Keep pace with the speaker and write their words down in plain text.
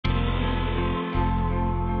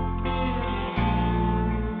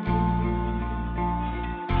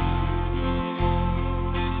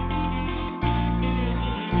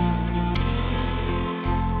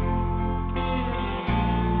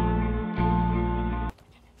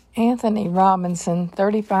Anthony Robinson,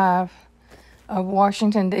 35, of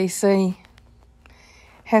Washington, D.C.,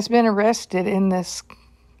 has been arrested in this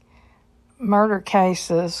murder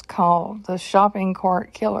cases called the shopping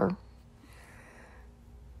cart killer.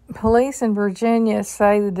 Police in Virginia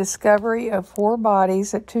say the discovery of 4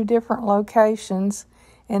 bodies at 2 different locations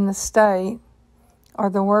in the state are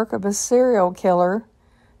the work of a serial killer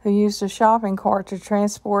who used a shopping cart to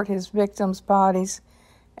transport his victims' bodies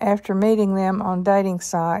after meeting them on dating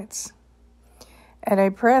sites. At a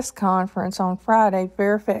press conference on Friday,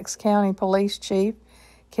 Fairfax County Police Chief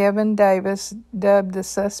Kevin Davis dubbed the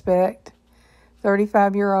suspect,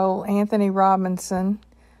 35-year-old Anthony Robinson,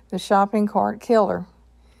 the shopping cart killer.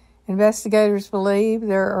 Investigators believe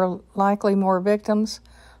there are likely more victims,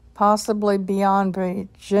 possibly beyond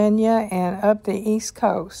Virginia and up the East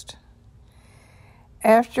Coast.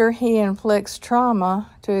 After he inflicts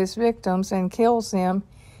trauma to his victims and kills them,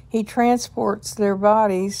 he transports their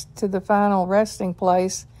bodies to the final resting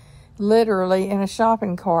place, literally in a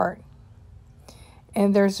shopping cart.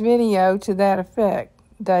 And there's video to that effect,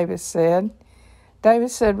 Davis said.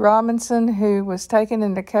 Davis said Robinson, who was taken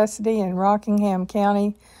into custody in Rockingham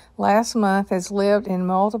County last month, has lived in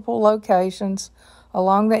multiple locations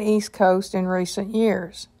along the East Coast in recent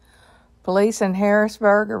years. Police in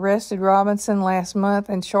Harrisburg arrested Robinson last month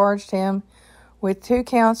and charged him with 2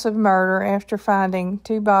 counts of murder after finding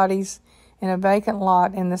 2 bodies in a vacant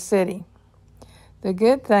lot in the city. The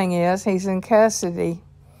good thing is he's in custody.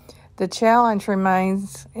 The challenge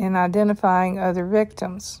remains in identifying other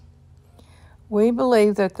victims. We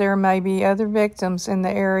believe that there may be other victims in the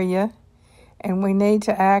area, and we need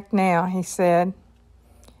to act now, he said.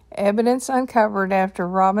 Evidence uncovered after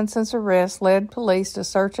Robinson's arrest led police to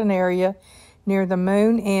search an area near the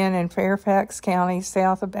Moon Inn in Fairfax County,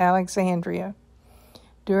 south of Alexandria.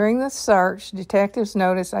 During the search, detectives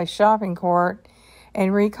noticed a shopping cart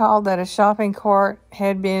and recalled that a shopping cart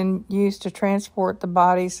had been used to transport the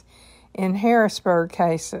bodies in Harrisburg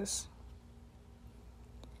cases.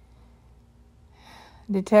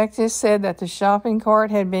 Detectives said that the shopping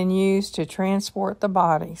cart had been used to transport the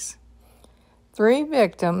bodies. 3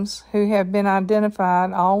 victims who have been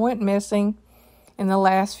identified all went missing in the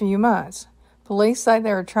last few months. Police say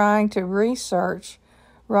they are trying to research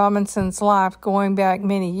Robinson's life going back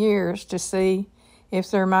many years to see if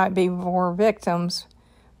there might be more victims,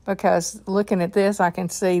 because looking at this, I can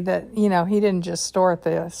see that, he didn't just start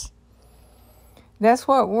this. That's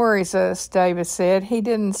what worries us, Davis said. He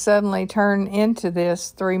didn't suddenly turn into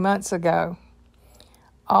this 3 months ago.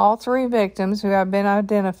 All 3 victims who have been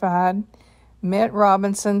identified met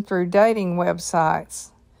Robinson through dating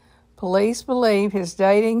websites. Police believe his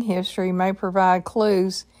dating history may provide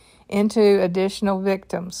clues into additional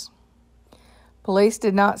victims. Police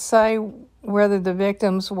did not say whether the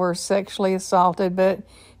victims were sexually assaulted, but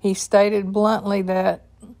he stated bluntly that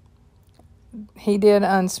he did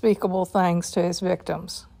unspeakable things to his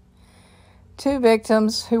victims. 2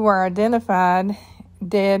 victims who were identified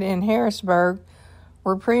dead in Harrisburg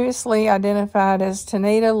were previously identified as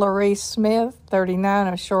Tanita Larice Smith, 39,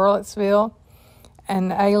 of Charlottesville,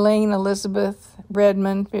 and Aileen Elizabeth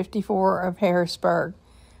Redmond, 54, of Harrisburg.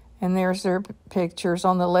 And there's their pictures.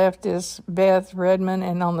 On the left is Beth Redmond,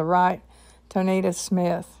 and on the right, Tanita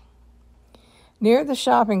Smith. Near the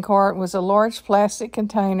shopping cart was a large plastic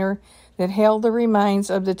container that held the remains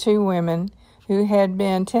of the 2 women who had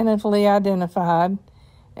been tentatively identified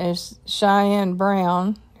as Cheyenne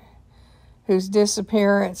Brown, whose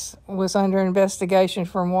disappearance was under investigation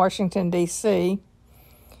from Washington, D.C.,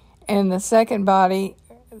 and the second body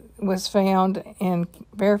was found in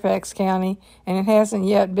Fairfax County, and it hasn't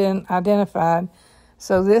yet been identified.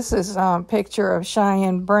 So this is a picture of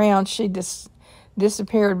Cheyenne Brown. She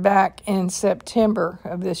disappeared back in September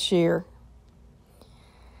of this year.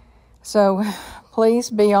 So please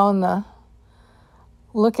be on the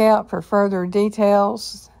lookout for further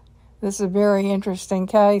details. This is a very interesting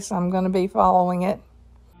case. I'm going to be following it.